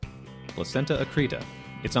Placenta accreta.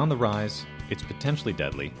 It's on the rise, it's potentially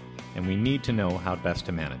deadly, and we need to know how best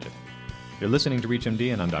to manage it. You're listening to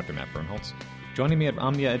ReachMD, and I'm Dr. Matt Bernholtz. Joining me at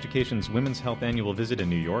Omnia Education's Women's Health Annual Visit in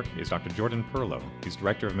New York is Dr. Jordan Perlow. He's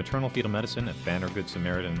Director of Maternal Fetal Medicine at Banner Good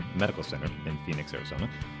Samaritan Medical Center in Phoenix, Arizona,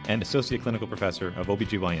 and Associate Clinical Professor of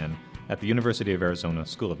OBGYN at the University of Arizona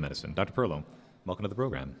School of Medicine. Dr. Perlow, welcome to the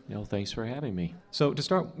program. Thanks for having me. So to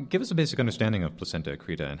start, give us a basic understanding of placenta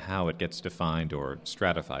accreta and how it gets defined or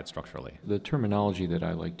stratified structurally. The terminology that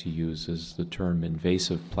I like to use is the term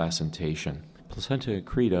invasive placentation. Placenta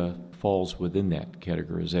accreta falls within that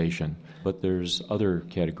categorization, but there's other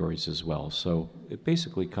categories as well. So it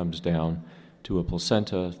basically comes down to a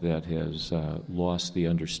placenta that has lost the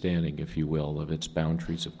understanding, if you will, of its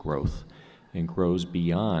boundaries of growth and grows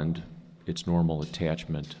beyond its normal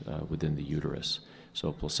attachment within the uterus.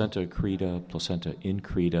 So placenta accreta, placenta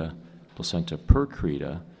increta, placenta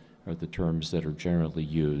percreta are the terms that are generally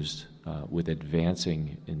used with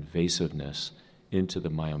advancing invasiveness into the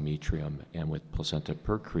myometrium, and with placenta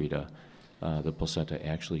percreta, the placenta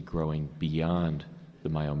actually growing beyond the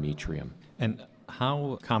myometrium. And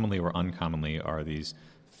how commonly or uncommonly are these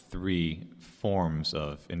three forms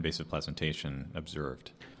of invasive placentation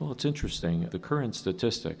observed? Well, it's interesting. The current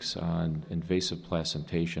statistics on invasive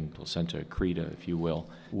placentation, placenta accreta, if you will,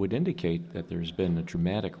 would indicate that there's been a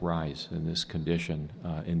dramatic rise in this condition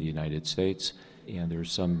in the United States. And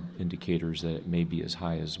there's some indicators that it may be as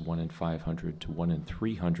high as 1 in 500 to 1 in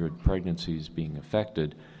 300 pregnancies being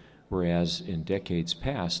affected, whereas in decades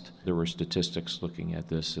past, there were statistics looking at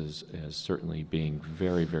this as certainly being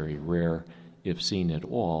very, very rare, if seen at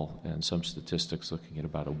all, and some statistics looking at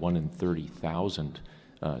about a 1 in 30,000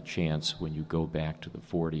 chance when you go back to the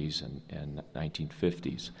 40s and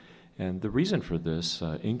 1950s. And the reason for this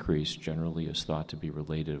increase generally is thought to be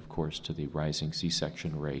related, of course, to the rising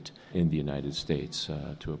C-section rate in the United States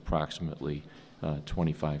to approximately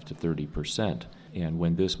 25 to 30%. And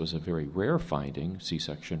when this was a very rare finding,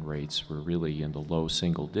 C-section rates were really in the low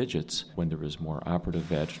single digits when there was more operative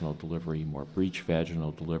vaginal delivery, more breech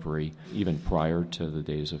vaginal delivery, even prior to the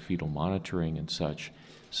days of fetal monitoring and such.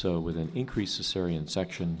 So with an increased cesarean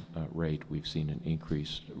section rate, we've seen an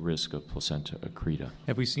increased risk of placenta accreta.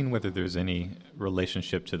 Have we seen whether there's any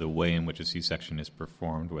relationship to the way in which a C-section is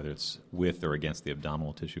performed, whether it's with or against the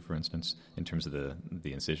abdominal tissue, for instance, in terms of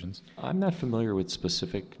the incisions? I'm not familiar with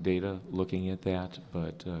specific data looking at that,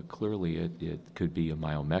 but clearly it could be a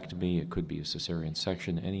myomectomy, it could be a cesarean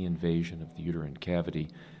section. Any invasion of the uterine cavity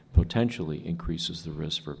potentially increases the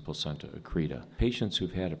risk for placenta accreta. Patients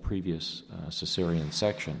who've had a previous cesarean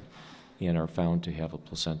section and are found to have a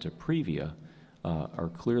placenta previa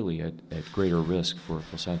are clearly at greater risk for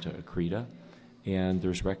placenta accreta, and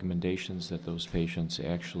there's recommendations that those patients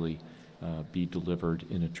actually be delivered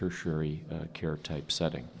in a tertiary care type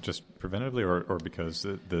setting. Just preventatively or because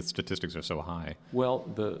the statistics are so high? Well,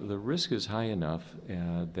 the risk is high enough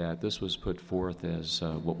that this was put forth as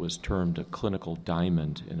what was termed a clinical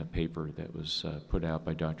diamond in a paper that was put out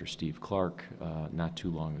by Dr. Steve Clark not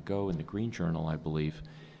too long ago in the Green Journal, I believe,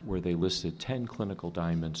 where they listed 10 clinical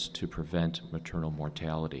diamonds to prevent maternal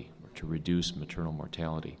mortality, or to reduce maternal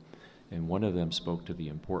mortality. And one of them spoke to the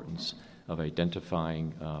importance of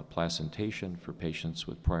identifying placentation for patients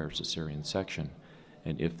with prior cesarean section.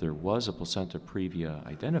 And if there was a placenta previa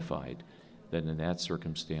identified, then in that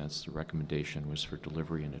circumstance, the recommendation was for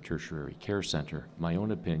delivery in a tertiary care center. My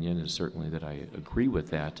own opinion is certainly that I agree with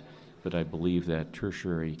that, but I believe that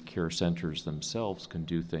tertiary care centers themselves can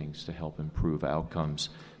do things to help improve outcomes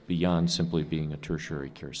beyond simply being a tertiary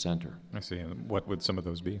care center. I see. And what would some of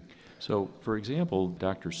those be? So, for example,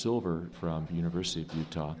 Dr. Silver from the University of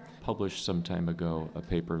Utah published some time ago a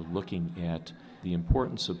paper looking at the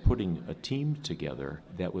importance of putting a team together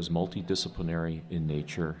that was multidisciplinary in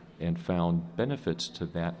nature and found benefits to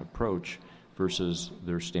that approach versus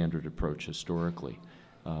their standard approach historically.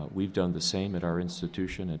 We've done the same at our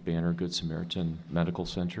institution at Banner Good Samaritan Medical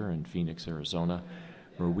Center in Phoenix, Arizona,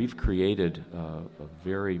 where we've created a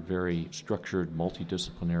very, very structured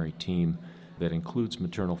multidisciplinary team that includes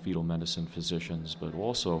maternal fetal medicine physicians, but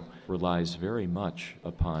also relies very much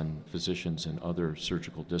upon physicians in other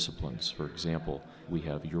surgical disciplines. For example, we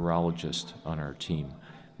have urologists on our team.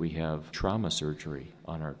 We have trauma surgery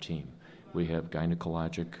on our team. We have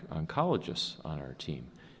gynecologic oncologists on our team.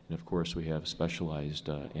 And of course, we have specialized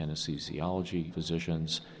anesthesiology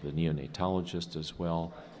physicians, the neonatologist as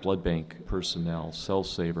well, blood bank personnel, cell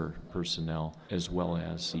saver personnel, as well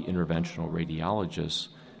as the interventional radiologists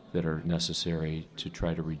that are necessary to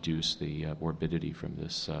try to reduce the morbidity from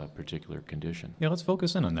this particular condition. Yeah, let's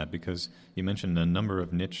focus in on that because you mentioned a number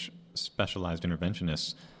of niche specialized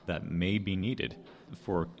interventionists that may be needed.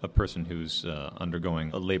 for a person who's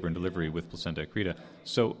undergoing a labor and delivery with placenta accreta.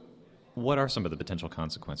 So what are some of the potential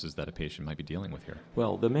consequences that a patient might be dealing with here?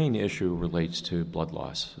 Well, the main issue relates to blood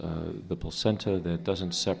loss. The placenta that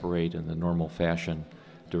doesn't separate in the normal fashion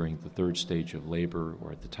during the third stage of labor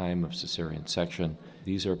or at the time of cesarean section.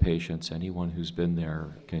 These are patients, anyone who's been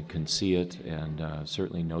there can see it and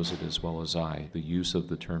certainly knows it as well as I. The use of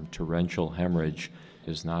the term torrential hemorrhage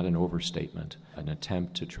is not an overstatement. An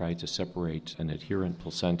attempt to try to separate an adherent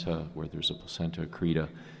placenta where there's a placenta accreta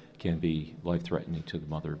can be life-threatening to the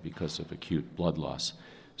mother because of acute blood loss.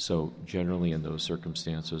 So generally in those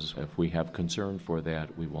circumstances, if we have concern for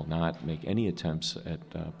that, we will not make any attempts at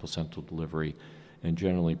placental delivery and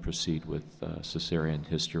generally proceed with cesarean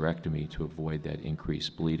hysterectomy to avoid that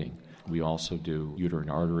increased bleeding. We also do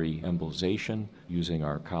uterine artery embolization using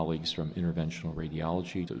our colleagues from interventional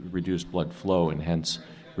radiology to reduce blood flow and hence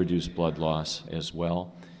reduce blood loss as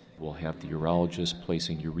well. We'll have the urologist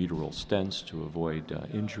placing ureteral stents to avoid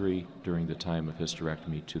injury during the time of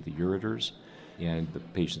hysterectomy to the ureters. And the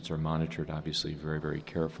patients are monitored, obviously, very, very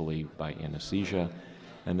carefully by anesthesia.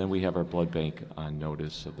 And then we have our blood bank on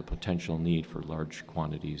notice of the potential need for large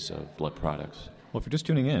quantities of blood products. Well, if you're just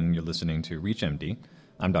tuning in, you're listening to ReachMD.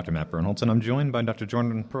 I'm Dr. Matt Bernholtz, and I'm joined by Dr.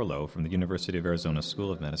 Jordan Perlow from the University of Arizona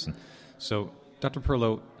School of Medicine. So, Dr.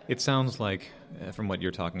 Perlow, it sounds like, from what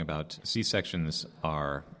you're talking about, C-sections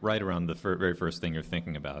are right around the very first thing you're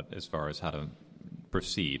thinking about as far as how to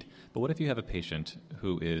proceed. But what if you have a patient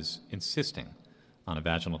who is insisting on a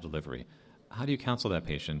vaginal delivery? How do you counsel that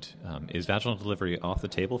patient? Is vaginal delivery off the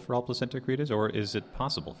table for all placenta accretas, or is it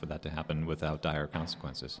possible for that to happen without dire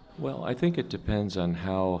consequences? Well, I think it depends on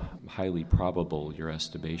how highly probable your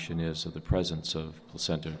estimation is of the presence of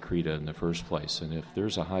placenta accreta in the first place. And if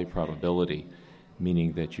there's a high probability,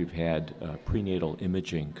 meaning that you've had prenatal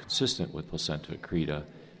imaging consistent with placenta accreta,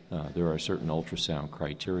 there are certain ultrasound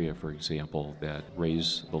criteria, for example, that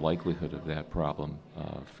raise the likelihood of that problem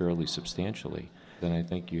fairly substantially. Then I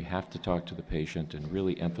think you have to talk to the patient and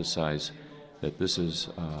really emphasize that this is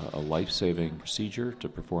a life-saving procedure to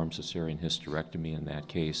perform cesarean hysterectomy in that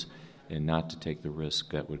case and not to take the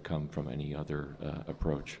risk that would come from any other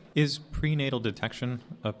approach. Is prenatal detection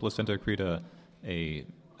of placenta accreta a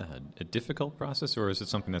difficult process, or is it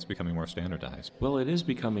something that's becoming more standardized? Well, it is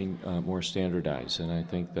becoming more standardized, and I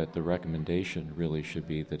think that the recommendation really should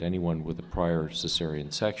be that anyone with a prior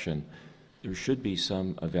cesarean section, there should be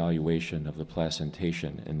some evaluation of the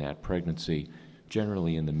placentation in that pregnancy,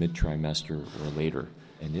 generally in the mid-trimester or later.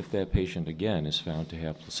 And if that patient, again, is found to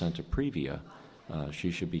have placenta previa, she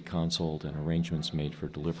should be consulted and arrangements made for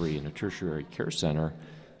delivery in a tertiary care center,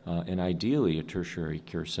 and ideally a tertiary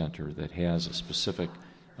care center that has a specific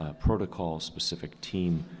protocol, specific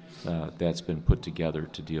team that's been put together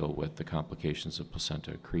to deal with the complications of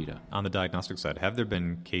placenta accreta. On the diagnostic side, have there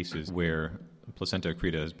been cases where placenta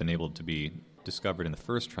accreta has been able to be discovered in the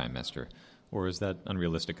first trimester, or is that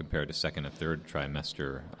unrealistic compared to second and third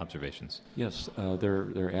trimester observations? Yes,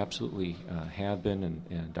 there absolutely have been,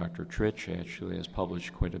 and Dr. Tritch actually has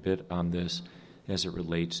published quite a bit on this as it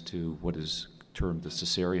relates to what is termed the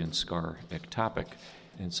cesarean scar ectopic.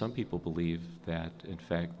 And some people believe that, in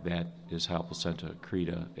fact, that is how placenta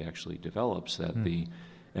accreta actually develops, that the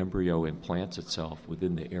embryo implants itself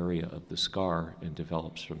within the area of the scar and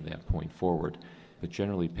develops from that point forward. But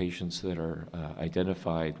generally, patients that are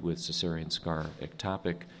identified with cesarean scar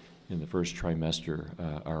ectopic in the first trimester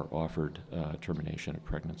are offered termination of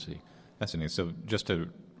pregnancy. Fascinating. So just to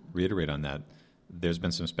reiterate on that, there's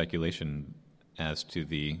been some speculation as to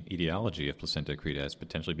the etiology of placenta accreta as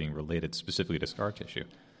potentially being related specifically to scar tissue.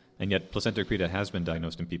 And yet placenta accreta has been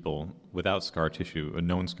diagnosed in people without scar tissue, a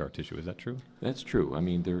known scar tissue. Is that true? That's true. I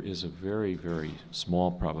mean, there is a very, very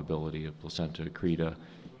small probability of placenta accreta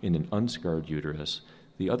in an unscarred uterus.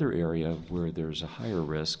 The other area where there's a higher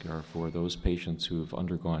risk are for those patients who have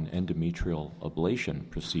undergone endometrial ablation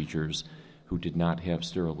procedures who did not have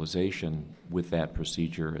sterilization with that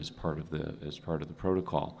procedure as part of the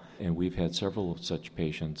protocol. And we've had several of such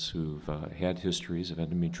patients who've had histories of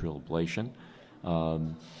endometrial ablation,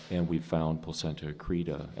 and we've found placenta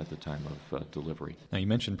accreta at the time of delivery. Now, you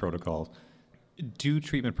mentioned protocols. Do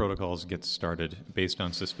treatment protocols get started based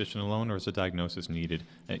on suspicion alone, or is a diagnosis needed?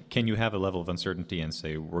 Can you have a level of uncertainty and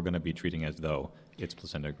say, we're going to be treating as though it's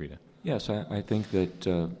placenta accreta? Yes, I think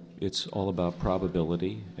that it's all about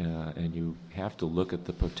probability, and you have to look at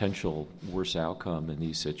the potential worse outcome in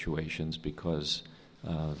these situations because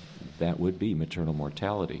that would be maternal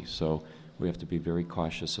mortality. So we have to be very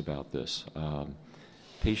cautious about this.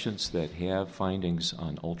 Patients that have findings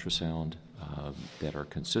on ultrasound that are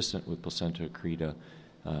consistent with placenta accreta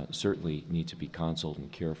certainly need to be counseled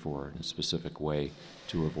and cared for in a specific way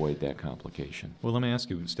to avoid that complication. Well, let me ask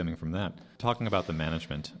you, stemming from that, talking about the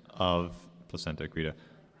management of placenta accreta,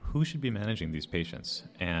 who should be managing these patients,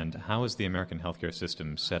 and how is the American healthcare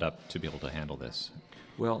system set up to be able to handle this?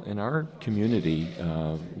 Well, in our community,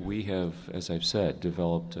 we have, as I've said,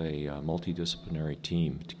 developed a multidisciplinary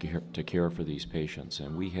team to care for these patients,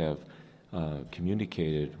 and we have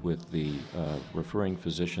communicated with the referring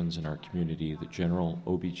physicians in our community, the general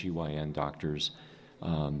OBGYN doctors,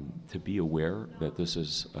 to be aware that this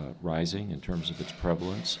is rising in terms of its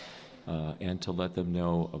prevalence, and to let them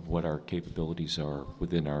know of what our capabilities are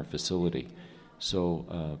within our facility.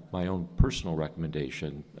 So my own personal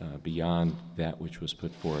recommendation, beyond that which was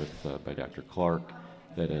put forth by Dr. Clark,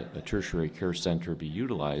 that a tertiary care center be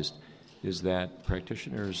utilized, is that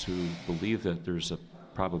practitioners who believe that there's a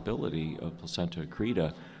probability of placenta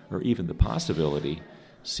accreta, or even the possibility,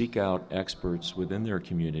 seek out experts within their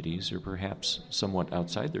communities or perhaps somewhat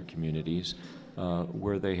outside their communities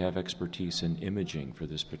where they have expertise in imaging for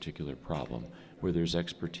this particular problem, where there's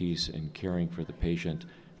expertise in caring for the patient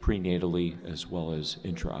prenatally as well as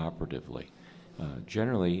intraoperatively.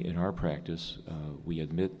 Generally, in our practice, we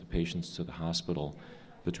admit the patients to the hospital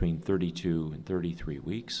between 32 and 33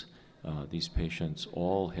 weeks. These patients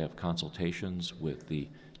all have consultations with the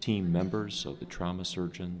team members, so the trauma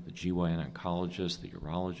surgeon, the GYN oncologist, the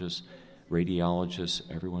urologist, radiologist.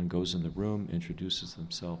 Everyone goes in the room, introduces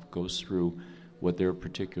themselves, goes through what their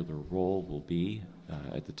particular role will be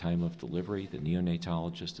at the time of delivery, the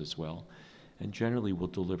neonatologist as well. And generally will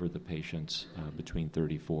deliver the patients between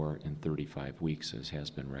 34 and 35 weeks, as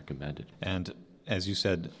has been recommended. And as you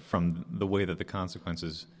said, from the way that the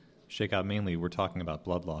consequences shake out, mainly we're talking about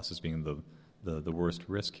blood loss as being the worst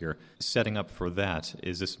risk here. Setting up for that,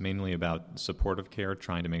 is this mainly about supportive care,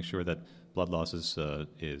 trying to make sure that blood loss is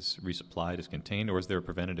resupplied, is contained, or is there a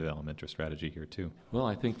preventative element or strategy here too? Well,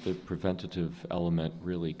 I think the preventative element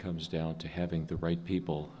really comes down to having the right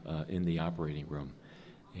people in the operating room.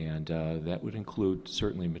 And that would include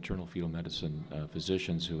certainly maternal-fetal medicine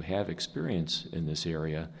physicians who have experience in this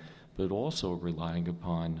area, but also relying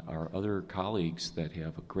upon our other colleagues that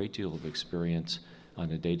have a great deal of experience on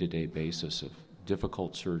a day-to-day basis of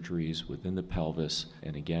difficult surgeries within the pelvis.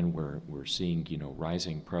 And again, we're seeing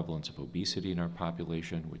rising prevalence of obesity in our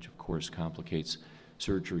population, which of course complicates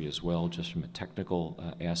surgery as well, just from a technical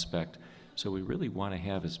aspect. So we really want to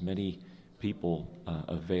have as many people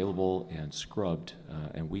available and scrubbed,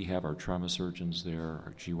 and we have our trauma surgeons there,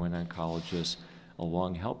 our GYN oncologists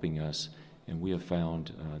along helping us, and we have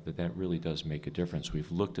found that really does make a difference.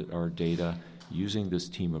 We've looked at our data using this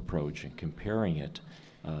team approach and comparing it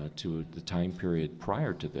to the time period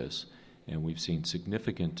prior to this, and we've seen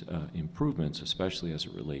significant improvements, especially as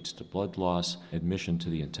it relates to blood loss, admission to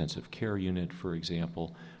the intensive care unit, for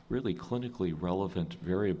example, really clinically relevant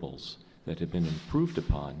variables that have been improved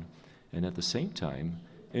upon. And at the same time,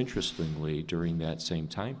 interestingly, during that same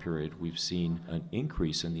time period, we've seen an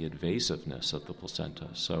increase in the invasiveness of the placenta.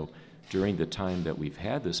 So during the time that we've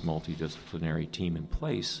had this multidisciplinary team in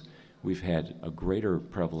place, we've had a greater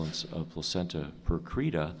prevalence of placenta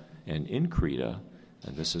percreta and increta,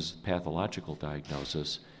 and this is pathological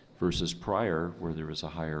diagnosis, versus prior, where there was a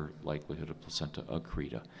higher likelihood of placenta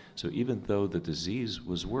accreta. So even though the disease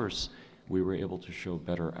was worse, we were able to show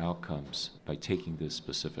better outcomes by taking this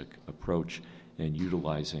specific approach and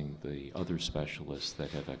utilizing the other specialists that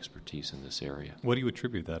have expertise in this area. What do you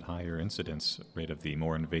attribute that higher incidence rate of the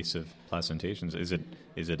more invasive placentations?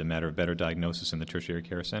 Is it a matter of better diagnosis in the tertiary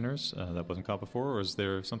care centers that wasn't caught before, or is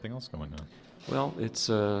there something else going on? Well, it's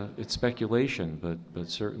speculation, but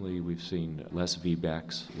certainly we've seen less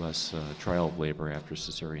VBACs, less trial of labor after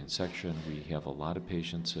cesarean section. We have a lot of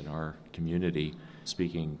patients in our community,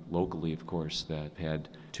 speaking locally, of course, that had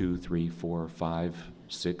 2, 3, 4, 5,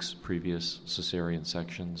 6 previous cesarean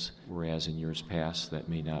sections, whereas in years past that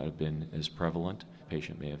may not have been as prevalent. The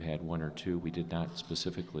patient may have had 1 or 2. We did not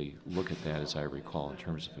specifically look at that, as I recall, in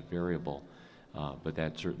terms of a variable, but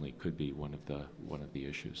that certainly could be one of the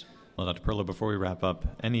issues. Well, Dr. Perlow, before we wrap up,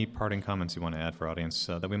 any parting comments you want to add for our audience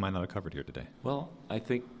that we might not have covered here today? Well, I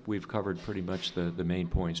think we've covered pretty much the main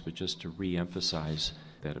points, but just to re-emphasize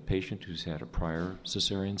that a patient who's had a prior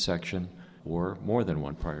cesarean section or more than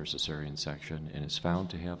one prior cesarean section and is found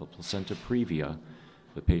to have a placenta previa,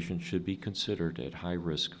 the patient should be considered at high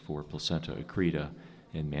risk for placenta accreta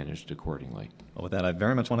and managed accordingly. Well, with that, I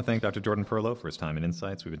very much want to thank Dr. Jordan Perlow for his time and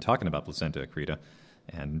insights. We've been talking about placenta accreta.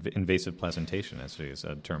 And invasive placentation actually is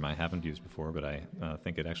a term I haven't used before, but I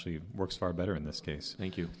think it actually works far better in this case.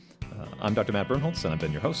 Thank you. I'm Dr. Matt Bernholtz, and I've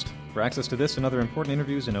been your host. For access to this and other important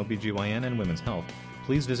interviews in OBGYN and women's health,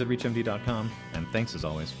 please visit ReachMD.com, and thanks as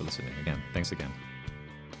always for listening again. Thanks again.